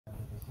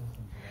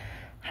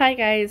Hi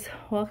guys,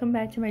 welcome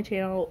back to my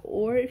channel,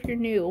 or if you're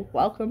new,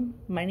 welcome.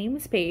 My name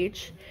is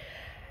Paige.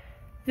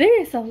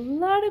 There is a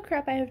lot of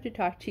crap I have to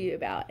talk to you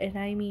about, and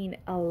I mean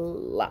a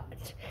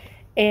lot.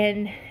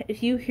 And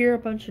if you hear a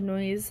bunch of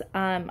noise,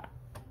 I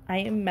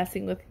am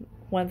messing with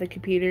one of the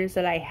computers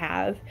that I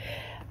have.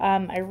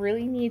 I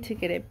really need to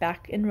get it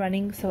back and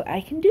running so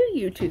I can do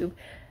YouTube,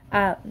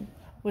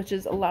 which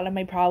is a lot of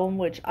my problem,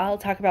 which I'll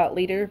talk about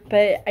later,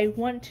 but I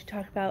want to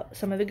talk about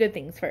some of the good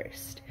things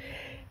first.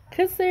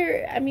 Because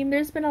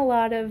there's been a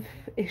lot of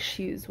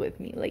issues with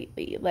me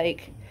lately.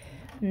 Like,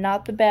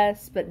 not the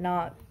best, but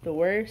not the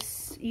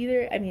worst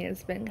either. I mean,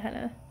 it's been kind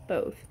of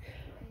both.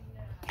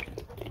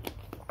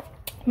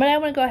 But I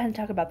want to go ahead and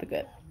talk about the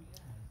good.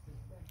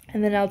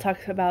 And then I'll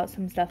talk about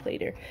some stuff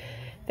later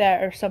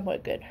that are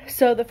somewhat good.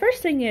 So the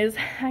first thing is,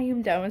 I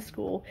am done with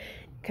school.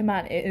 Come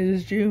on, it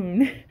is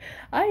June.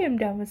 I am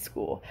done with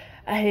school.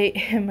 I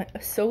am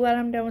so glad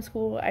I'm done with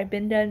school. I've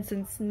been done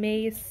since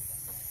May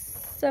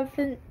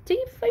 17th,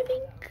 I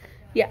think.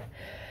 Yeah.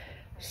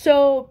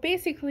 So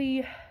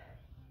basically,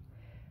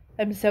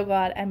 I'm so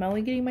glad I'm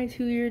only getting my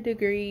 2-year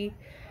degree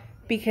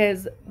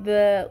because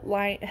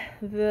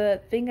the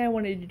thing I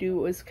wanted to do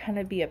was kind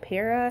of be a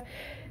para,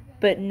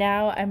 but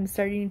now I'm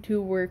starting to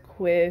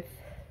work with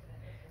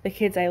the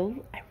kids. I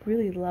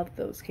really love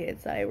those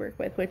kids that I work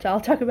with, which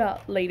I'll talk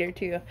about later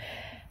too.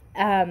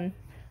 I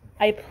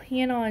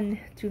plan on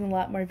doing a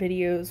lot more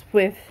videos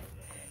with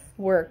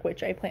work,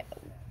 which I plan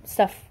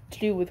stuff to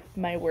do with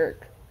my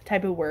work,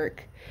 type of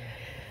work,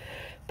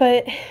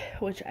 but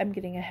which I'm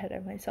getting ahead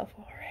of myself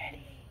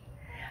already.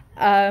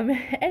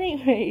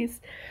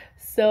 Anyways,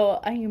 so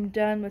I am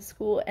done with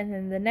school, and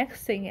then the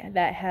next thing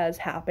that has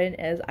happened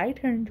is I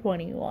turned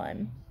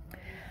 21.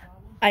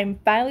 I'm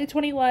finally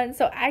 21,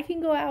 so I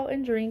can go out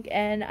and drink,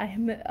 and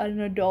I'm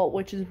an adult,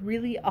 which is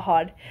really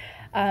odd.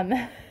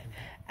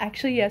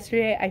 Actually,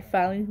 yesterday I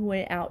finally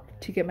went out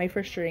to get my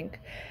first drink.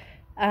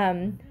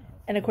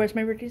 And of course,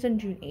 my birthday's on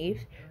June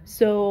 8th,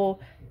 so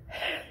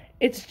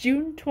it's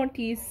June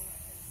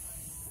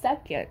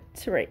 22nd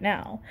right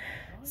now.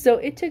 So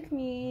it took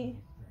me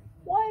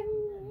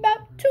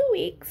about 2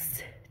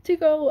 weeks to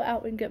go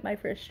out and get my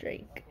first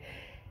drink.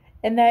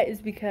 And that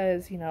is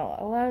because, a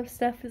lot of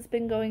stuff has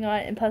been going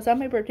on. And plus, on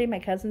my birthday, my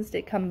cousins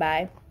did come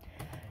by.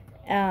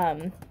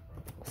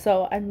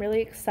 So I'm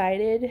really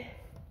excited.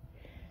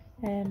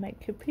 And my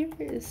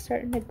computer is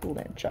starting to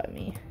glitch on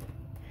me.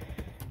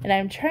 And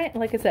I'm trying,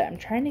 like I said, I'm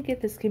trying to get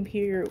this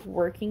computer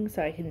working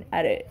so I can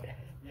edit.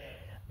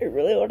 I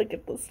really want to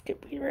get this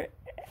computer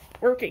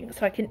working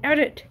so I can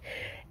edit.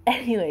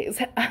 Anyways,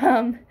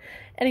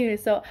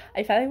 so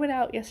I finally went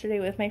out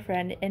yesterday with my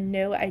friend, and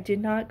no, I did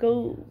not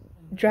go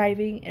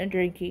driving and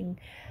drinking.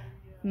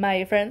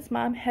 My friend's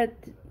mom had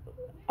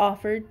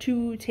offered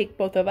to take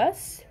both of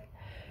us,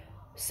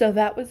 so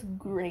that was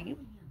great.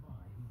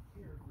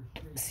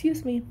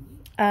 Excuse me.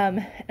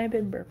 I've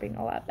been burping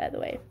a lot, by the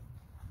way.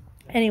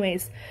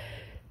 Anyways,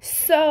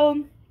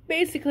 so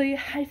basically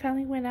I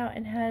finally went out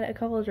and had a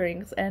couple of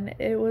drinks, and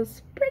it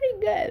was pretty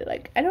good.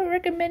 Like, I don't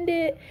recommend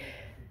it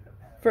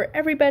for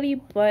everybody,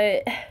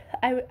 but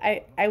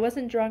I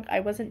wasn't drunk, I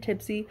wasn't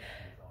tipsy.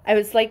 I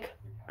was like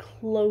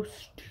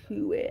close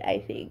to it, I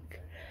think,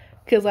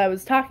 because I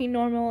was talking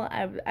normal.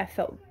 I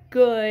felt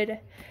good.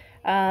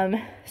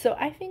 So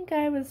I think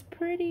I was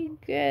pretty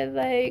good,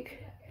 like,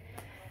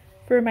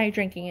 for my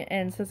drinking.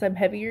 And since I'm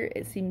heavier,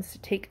 it seems to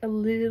take a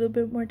little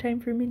bit more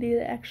time for me to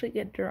actually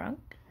get drunk.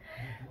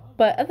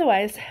 But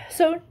otherwise,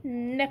 so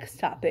next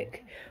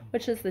topic,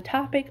 which is the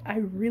topic I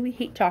really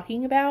hate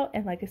talking about.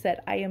 And like I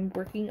said, I am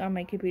working on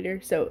my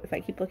computer, so if I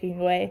keep looking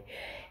away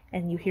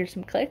and you hear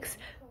some clicks,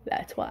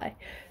 that's why.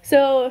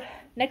 So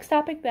next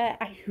topic that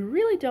I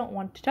really don't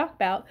want to talk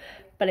about,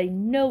 but I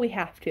know we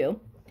have to,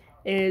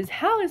 is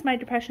how is my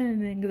depression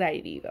and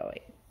anxiety going?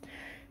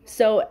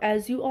 So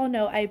as you all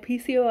know, I have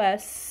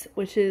PCOS,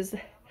 which is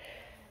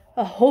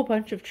a whole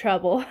bunch of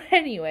trouble.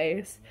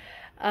 Anyways,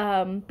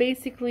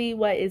 basically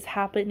what is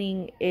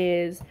happening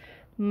is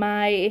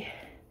my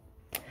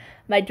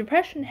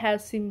depression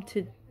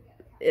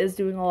is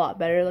doing a lot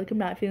better. Like, I'm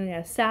not feeling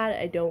as sad.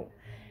 I don't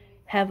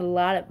have a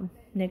lot of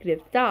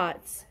negative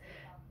thoughts,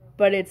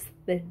 but it's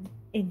the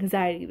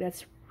anxiety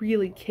that's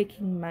really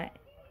kicking my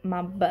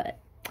butt.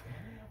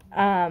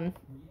 And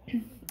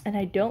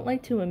I don't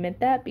like to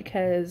admit that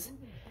because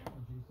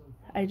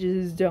I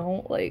just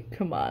don't, like,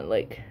 come on,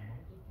 like,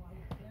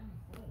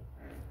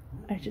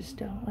 I just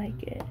don't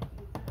like it.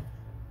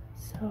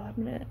 So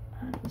I'm gonna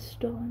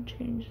uninstall and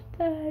change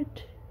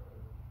that.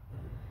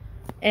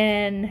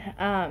 And,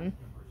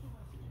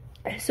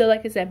 so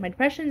like I said, my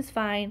depression is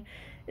fine.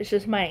 It's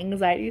just my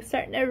anxiety is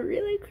starting to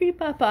really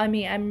creep up on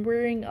me. I'm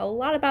worrying a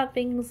lot about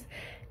things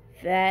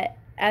that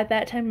at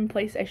that time and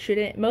place I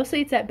shouldn't.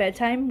 Mostly it's at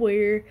bedtime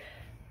where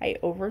I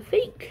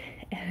overthink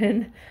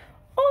and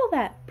all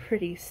that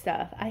pretty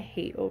stuff. I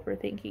hate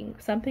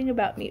overthinking. Something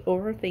about me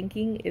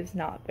overthinking is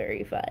not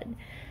very fun,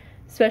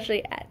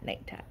 especially at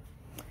nighttime.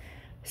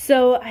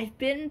 So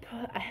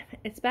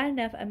it's bad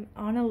enough I'm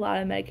on a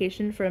lot of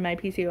medication for my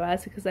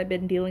PCOS because I've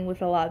been dealing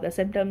with a lot of the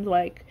symptoms,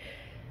 like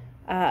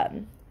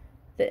the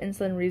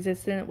insulin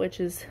resistant, which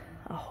is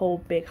a whole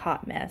big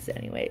hot mess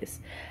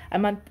anyways.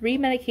 I'm on 3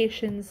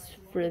 medications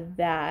for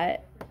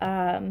that.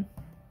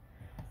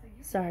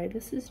 Sorry,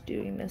 this is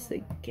doing this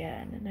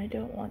again, and I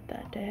don't want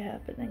that to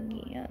happen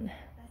again.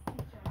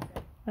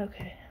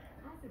 Okay,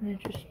 I'm gonna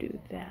just do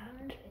that.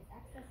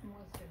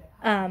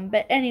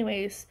 But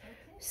anyways,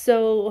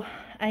 so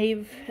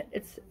I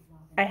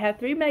have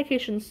 3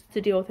 medications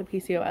to deal with the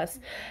PCOS.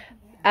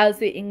 As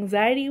the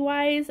anxiety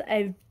wise,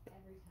 I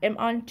am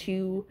on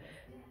 2,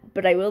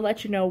 but I will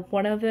let you know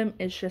one of them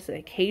is just an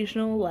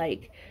occasional,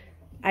 like,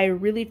 I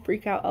really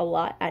freak out a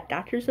lot at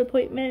doctor's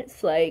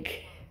appointments,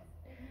 like,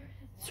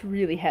 it's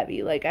really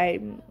heavy, like,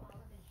 I'm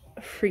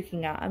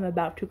freaking out, I'm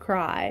about to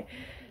cry,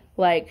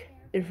 like,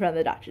 in front of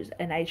the doctors,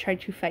 and I try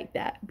to fight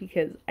that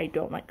because I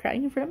don't like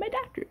crying in front of my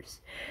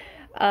doctors.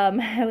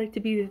 I like to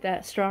be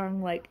that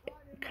strong, like,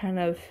 kind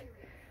of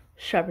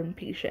stubborn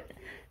patient.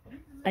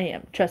 I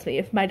am, trust me.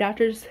 If my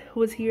doctors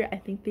was here, I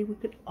think they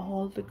would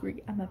all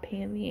agree I'm a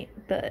pain in the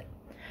butt.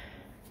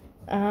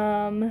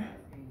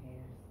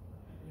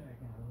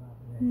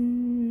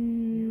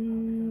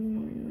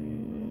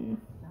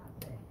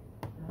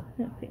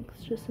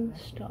 Nothing's just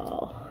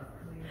install.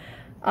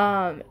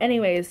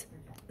 Anyways,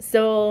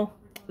 so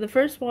the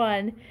first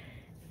one,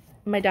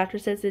 my doctor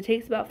says it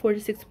takes about 4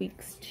 to 6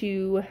 weeks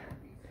to.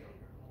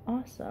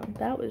 Awesome,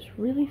 that was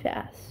really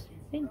fast.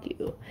 Thank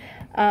you.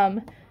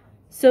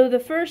 So the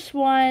first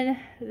one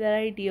that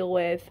I deal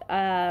with,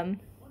 and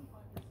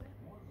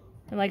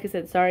like I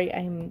said, sorry,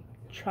 I'm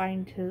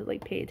trying to,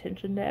 like, pay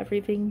attention to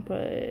everything,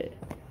 but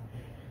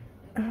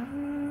I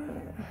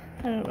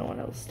don't know what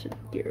else to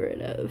get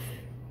rid of.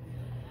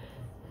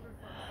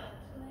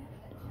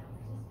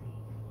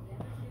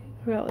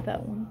 I forgot what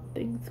that one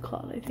thing's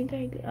called. I think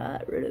I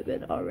got rid of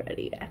it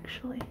already,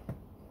 actually.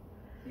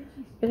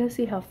 I gotta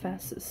see how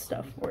fast this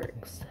stuff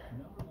works.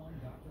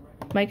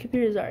 My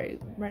computer's already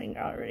running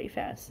already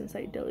fast since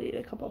I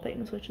deleted a couple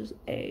things, which is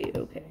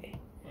a-okay.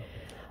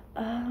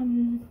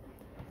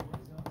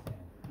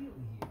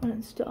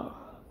 Uninstall.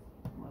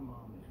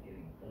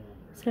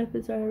 Setup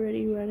is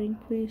already running.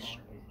 Please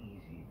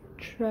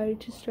try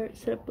to start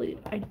setup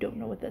later. I don't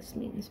know what this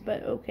means,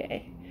 but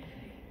okay.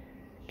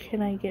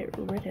 Can I get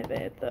rid of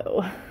it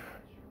though?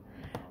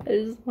 I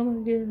just want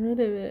to get rid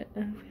of it.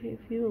 Okay,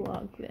 view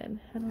log then.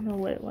 I don't know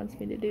what it wants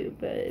me to do,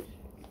 but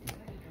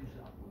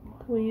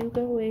will you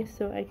go away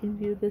so I can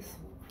view this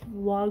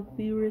log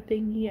viewer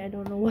thingy? I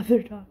don't know what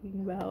they're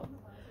talking about.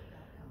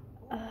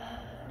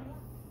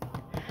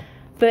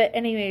 But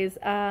anyways,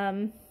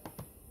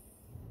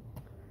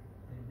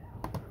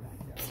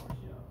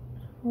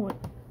 what?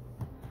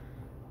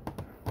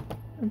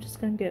 I'm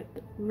just gonna get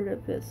rid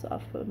of this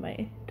off of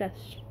my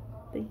desk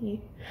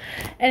thingy.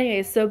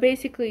 Anyways, so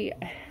basically,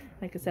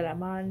 like I said,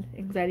 I'm on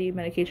anxiety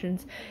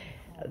medications.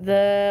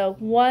 The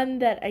one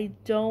that I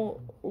don't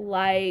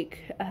like,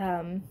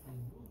 no,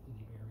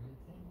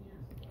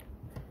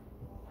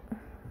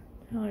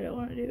 I don't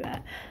want to do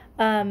that.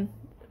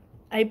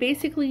 I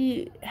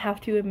basically have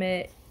to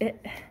admit,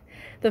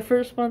 the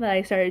first one that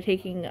I started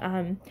taking,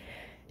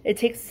 it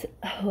takes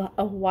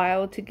a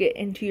while to get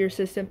into your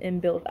system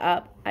and build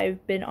up.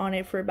 I've been on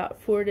it for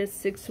about 4 to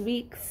 6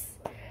 weeks.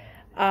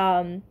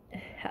 It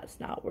has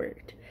not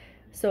worked.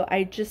 So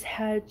I just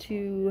had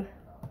to,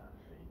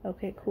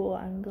 okay, cool,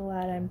 I'm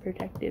glad I'm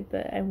protected,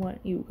 but I want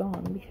you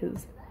gone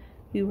because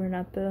you were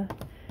not the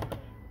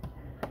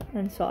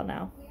install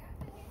now.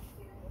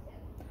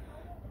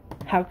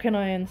 How can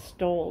I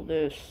install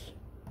this?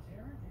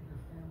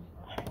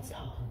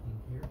 Uninstall.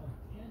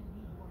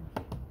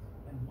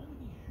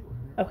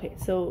 Okay,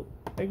 so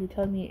are you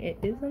telling me it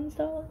is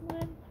installed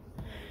then?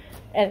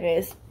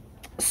 Anyways,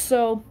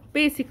 so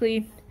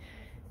basically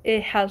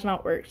it has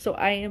not worked, so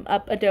I am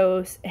up a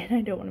dose, and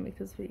I don't want to make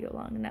this video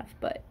long enough,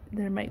 but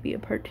there might be a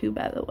part 2,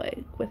 by the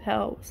way, with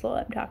how slow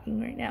I'm talking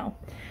right now.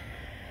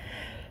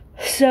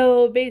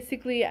 So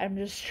basically I'm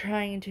just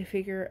trying to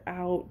figure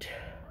out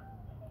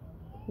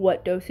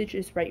what dosage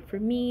is right for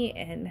me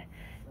and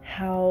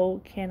how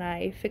can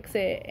I fix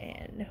it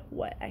and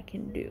what I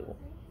can do.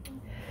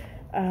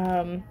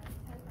 I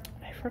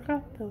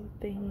forgot the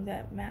thing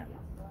that Matt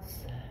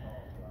said.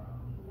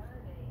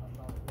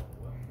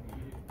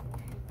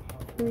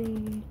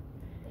 3.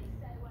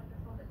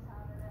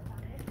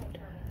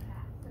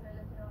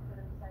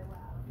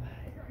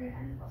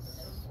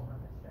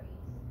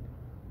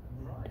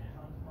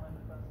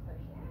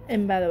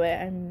 And by the way,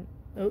 I'm,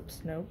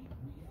 oops, nope.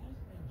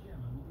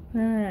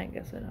 I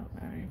guess I don't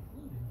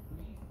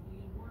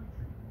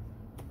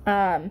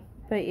matter.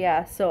 But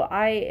yeah, so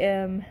I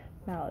am,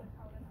 now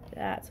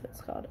that's what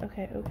it's called.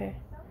 Okay, okay.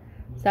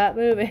 Stop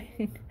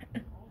moving.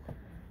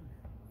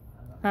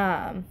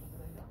 Now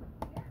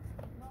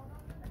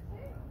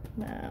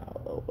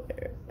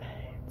lower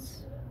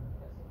pads.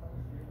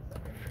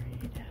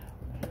 Freedom.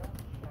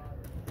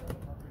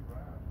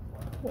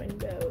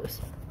 Windows.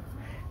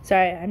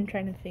 Sorry, I'm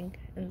trying to think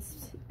and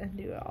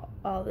do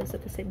all this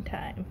at the same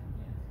time.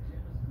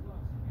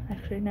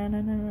 Actually, no.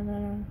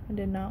 I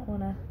did not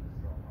want to.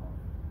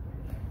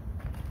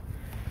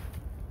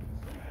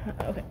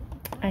 Okay,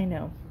 I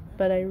know,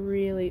 but I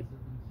really...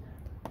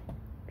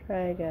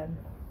 Try again.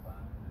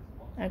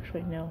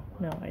 Actually, no,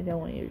 I don't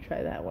want you to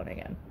try that one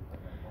again.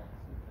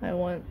 I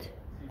want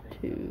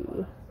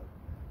to...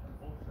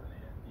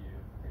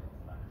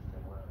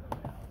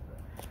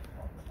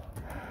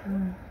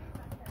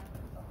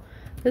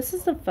 This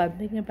is the fun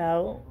thing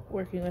about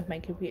working with my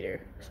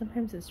computer.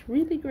 Sometimes it's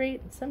really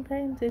great, and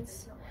sometimes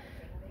it's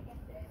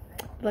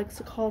likes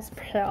to cause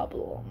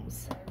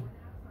problems.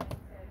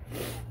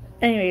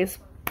 Anyways,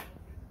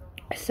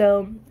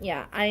 so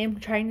yeah, I am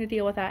trying to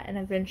deal with that, and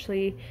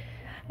eventually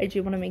I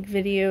do want to make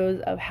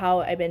videos of how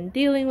I've been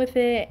dealing with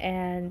it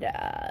and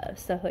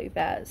stuff like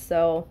that.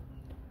 So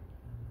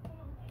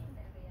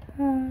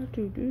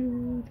download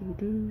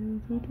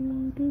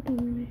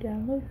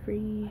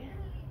free,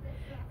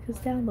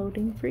 because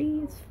downloading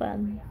free is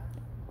fun.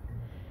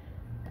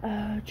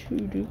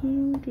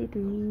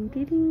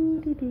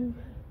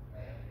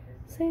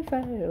 Save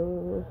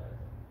file.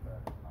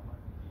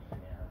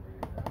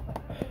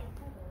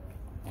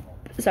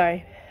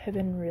 Sorry, I've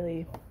been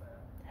really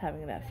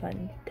having that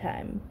fun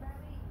time.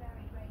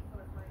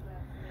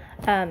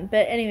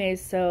 But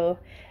anyways, so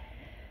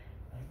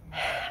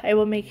I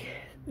will make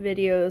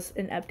videos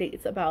and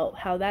updates about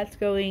how that's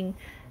going.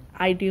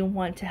 I do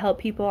want to help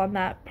people on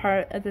that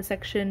part of the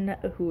section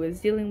who is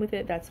dealing with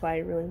it. That's why I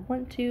really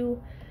want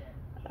to.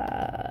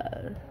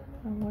 I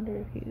wonder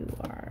if you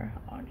are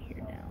on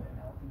here now.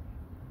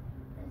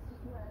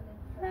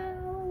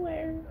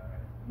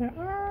 Where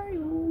are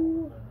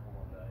you?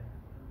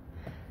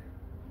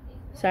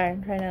 Sorry,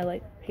 I'm trying to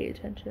like pay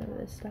attention to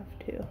this stuff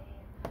too.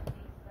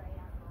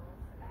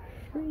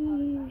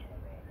 Free.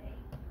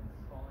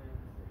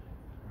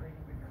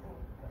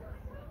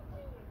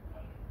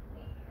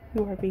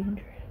 You are being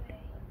trained.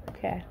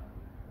 Okay.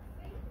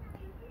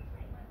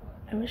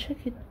 I wish I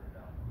could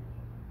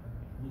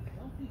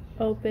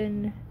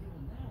open.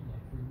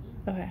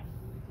 Okay.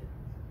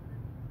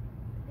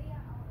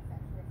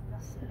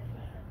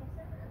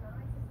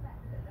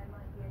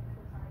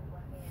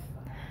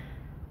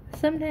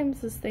 Sometimes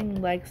this thing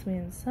likes me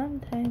and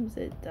sometimes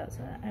it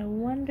doesn't. I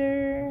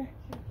wonder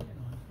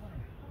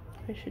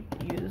if I should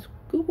use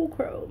Google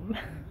Chrome.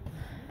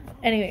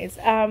 Anyways,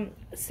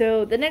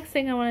 so the next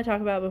thing I want to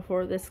talk about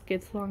before this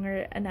gets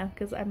longer enough,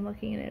 because I'm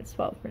looking at it's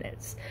 12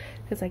 minutes,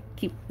 because I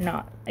keep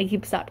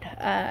stop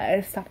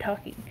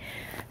talking.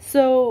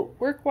 So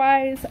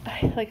work-wise,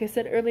 like I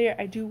said earlier,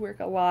 I do work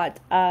a lot.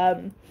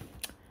 I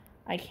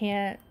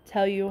can't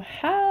tell you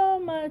how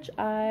much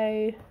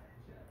I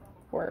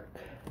work.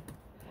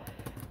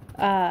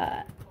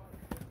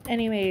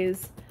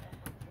 Anyways,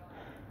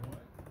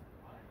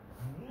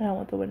 I don't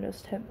want the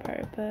Windows 10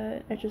 part,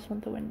 but I just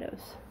want the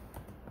Windows.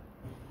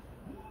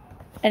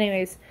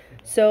 Anyways,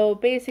 so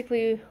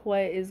basically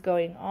what is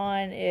going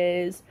on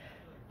is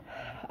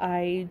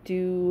I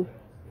do...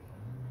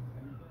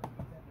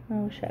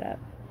 Oh, shut up.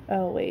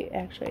 Oh, wait,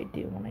 actually I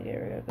do want to get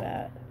rid of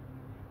that.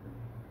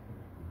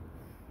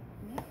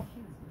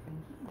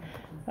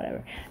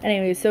 Whatever.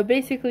 Anyways, so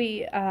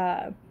basically,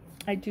 I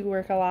do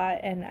work a lot,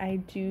 and I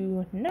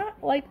do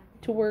not like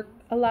to work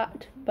a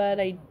lot, but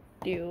I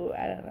do.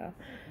 I don't know.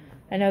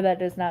 I know that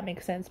does not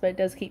make sense, but it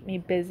does keep me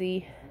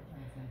busy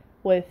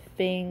with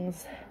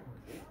things.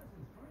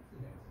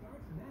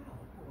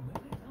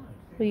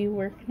 Will you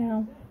work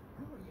now?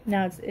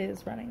 Now it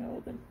is running a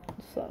little bit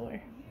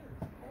slower.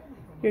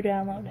 Your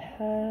download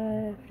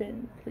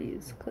happened.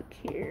 Please click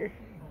here.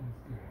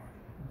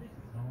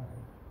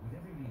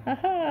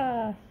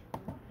 Haha!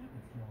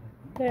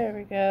 There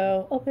we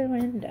go. Open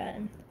when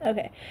done.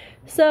 Okay.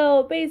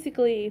 So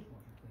basically,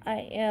 I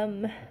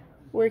am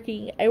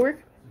working.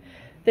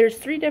 There's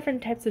 3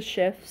 different types of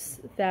shifts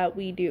that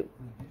we do.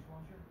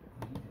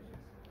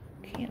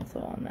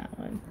 Cancel on that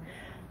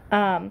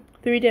one.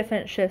 3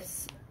 different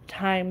shifts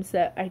times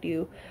that I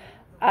do.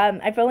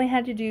 I've only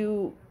had to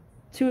do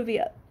 2 of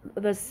the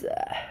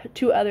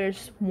 2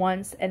 others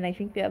once, and I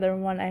think the other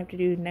one I have to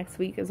do next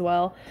week as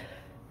well.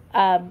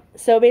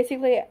 So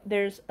basically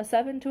there's a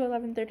 7 to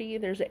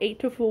 11:30, there's an 8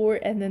 to 4,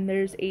 and then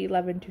there's a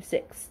 11 to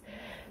 6.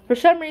 For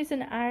some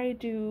reason I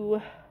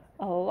do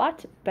a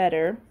lot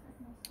better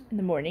in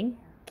the morning,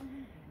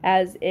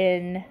 as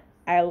in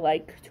I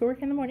like to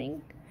work in the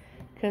morning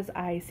because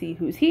I see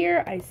who's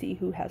here, I see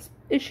who has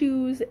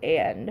issues,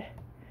 and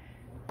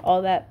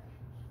all that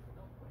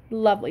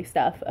lovely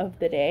stuff of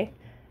the day.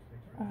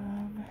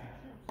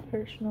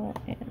 Personal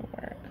and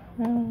work.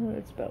 No,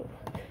 it's both.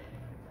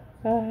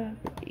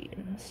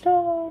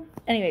 Install.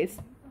 Anyways,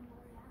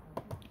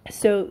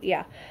 so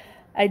yeah,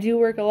 I do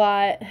work a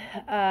lot.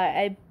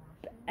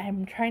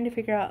 I'm trying to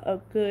figure out a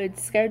good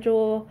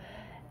schedule.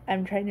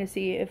 I'm trying to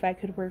see if I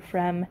could work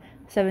from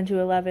 7 to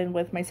 11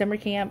 with my summer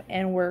camp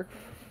and work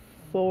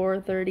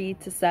 4:30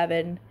 to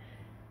 7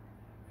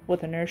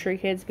 with the nursery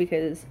kids,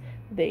 because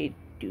they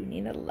do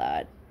need a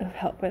lot of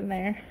help in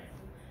there.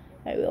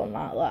 I will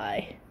not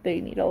lie.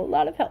 They need a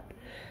lot of help.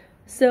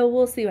 So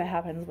we'll see what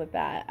happens with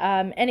that.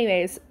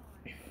 Anyways,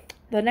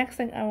 the next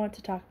thing I want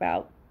to talk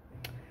about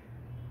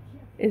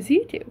is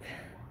YouTube.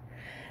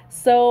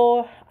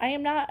 So I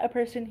am not a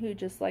person who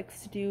just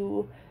likes to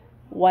do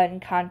one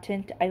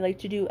content. I like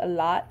to do a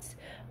lot.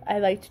 I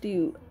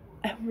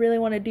really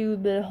want to do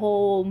the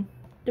whole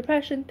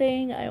depression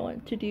thing. I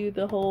want to do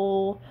the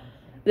whole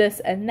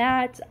this and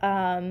that.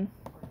 I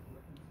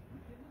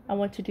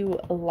want to do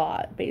a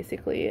lot,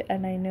 basically.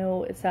 And I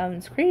know it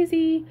sounds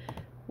crazy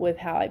with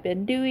how I've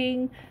been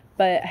doing,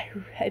 but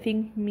I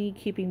think me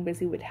keeping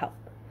busy would help.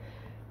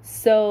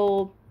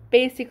 So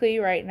basically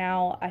right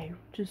now, I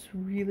just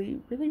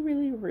really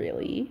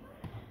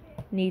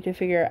need to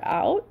figure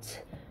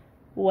out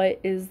what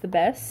is the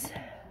best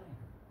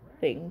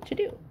thing to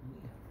do.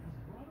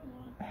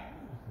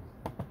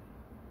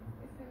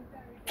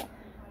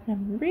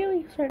 I'm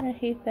really starting to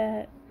hate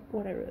that,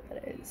 whatever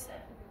that is.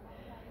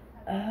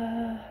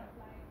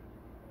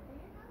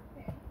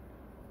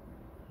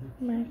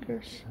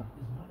 Microsoft.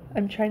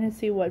 I'm trying to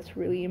see what's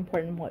really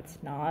important and what's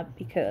not,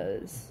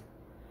 because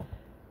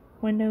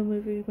Windows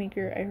Movie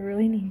Maker I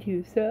really need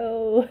to,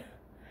 so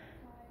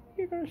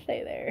you're gonna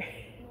stay there.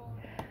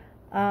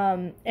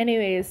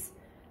 Anyways,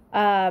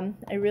 I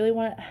really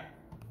want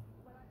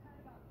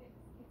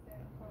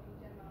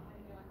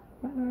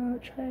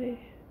try.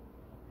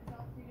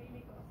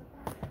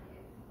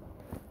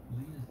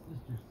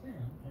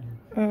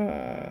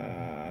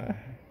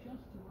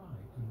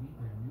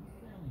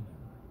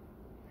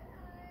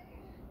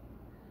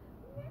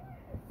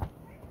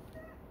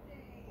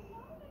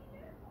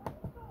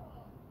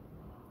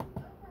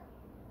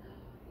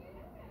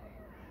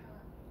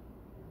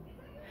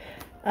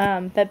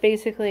 But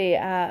basically,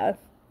 I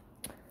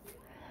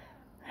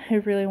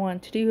really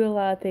want to do a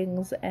lot of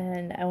things,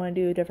 and I want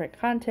to do different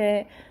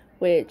content,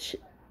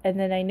 and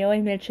then I know I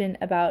mentioned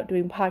about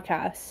doing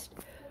podcasts,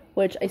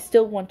 which I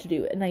still want to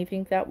do, and I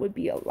think that would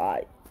be a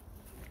lot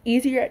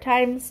easier at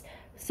times.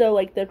 So,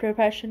 like, the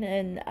depression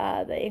and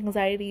the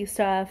anxiety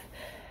stuff,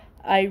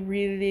 I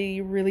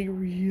really want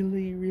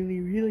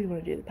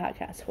to do the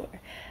podcast for.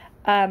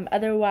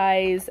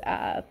 Otherwise,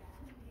 I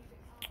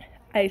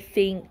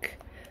think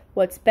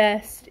what's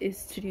best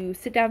is to do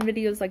sit-down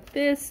videos like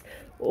this,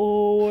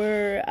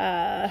 or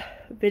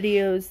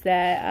videos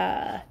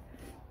that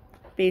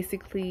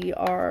basically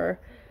are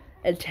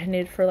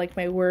intended for, like,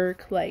 my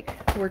work, like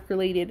work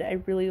related.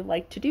 I really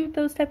like to do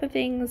those type of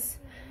things,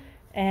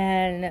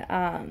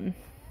 and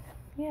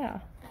yeah.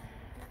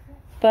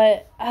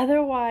 But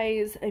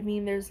otherwise, I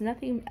mean, there's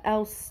nothing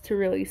else to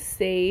really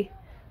say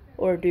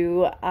or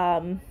do.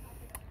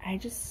 I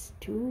just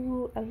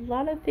do a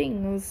lot of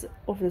things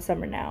over the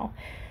summer now.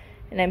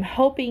 And I'm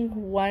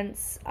hoping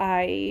once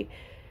the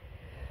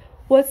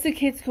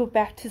kids go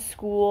back to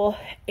school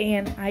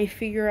and I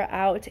figure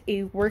out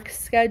a work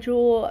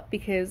schedule,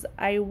 because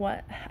I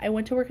want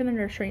to work in the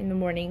nursery in the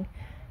morning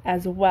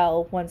as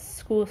well once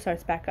school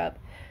starts back up.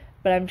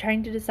 But I'm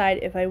trying to decide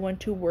if I want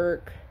to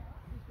work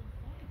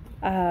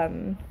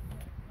the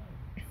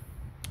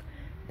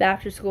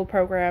after school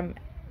program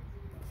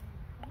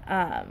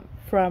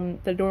from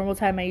the normal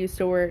time I used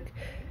to work,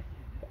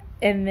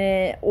 and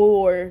then,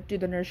 or do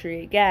the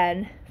nursery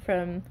again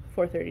from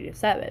 4:30 to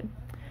 7.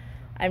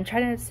 I'm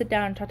trying to sit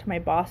down and talk to my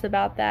boss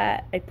about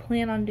that. I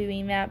plan on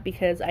doing that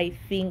because I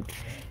think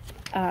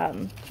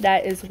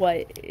that is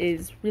what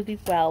is really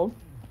well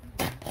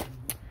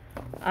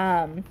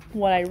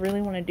what I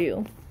really want to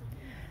do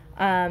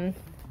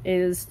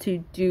is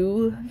to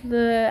do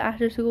the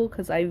after school,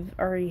 because I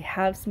already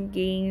have some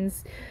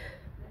gains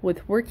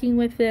with working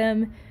with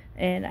them,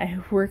 and I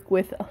work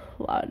with a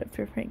lot of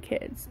different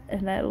kids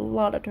and a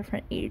lot of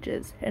different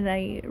ages, and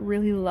I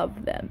really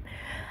love them.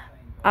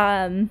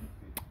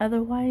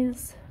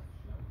 Otherwise,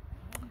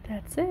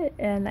 that's it,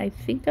 and I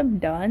think I'm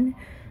done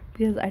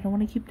because I don't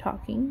want to keep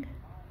talking.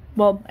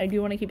 Well, I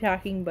do want to keep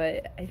talking,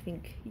 but I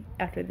think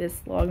after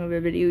this long of a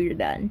video, you're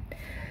done.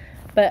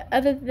 But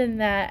other than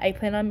that, I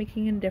plan on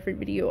making a different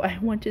video. I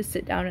want to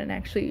sit down and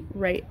actually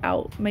write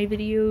out my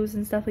videos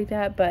and stuff like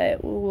that,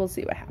 but we'll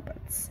see what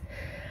happens.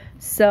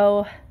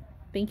 So,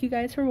 thank you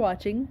guys for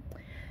watching.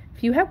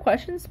 If you have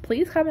questions,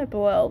 please comment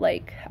below.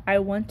 Like, I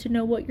want to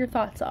know what your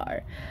thoughts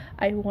are.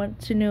 I want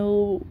to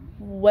know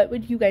what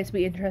would you guys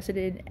be interested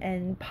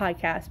in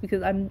podcasts,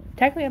 because I'm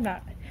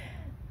not.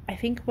 I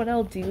think what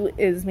I'll do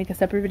is make a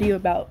separate video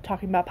about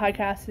talking about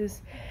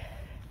podcasts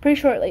pretty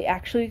shortly,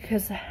 actually,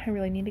 because I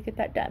really need to get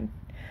that done.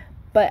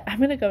 But I'm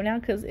gonna go now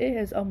because it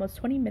is almost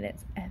 20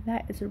 minutes, and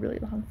that is really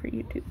long for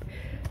YouTube.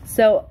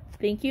 So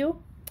thank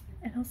you,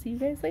 and I'll see you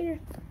guys later.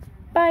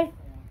 Bye.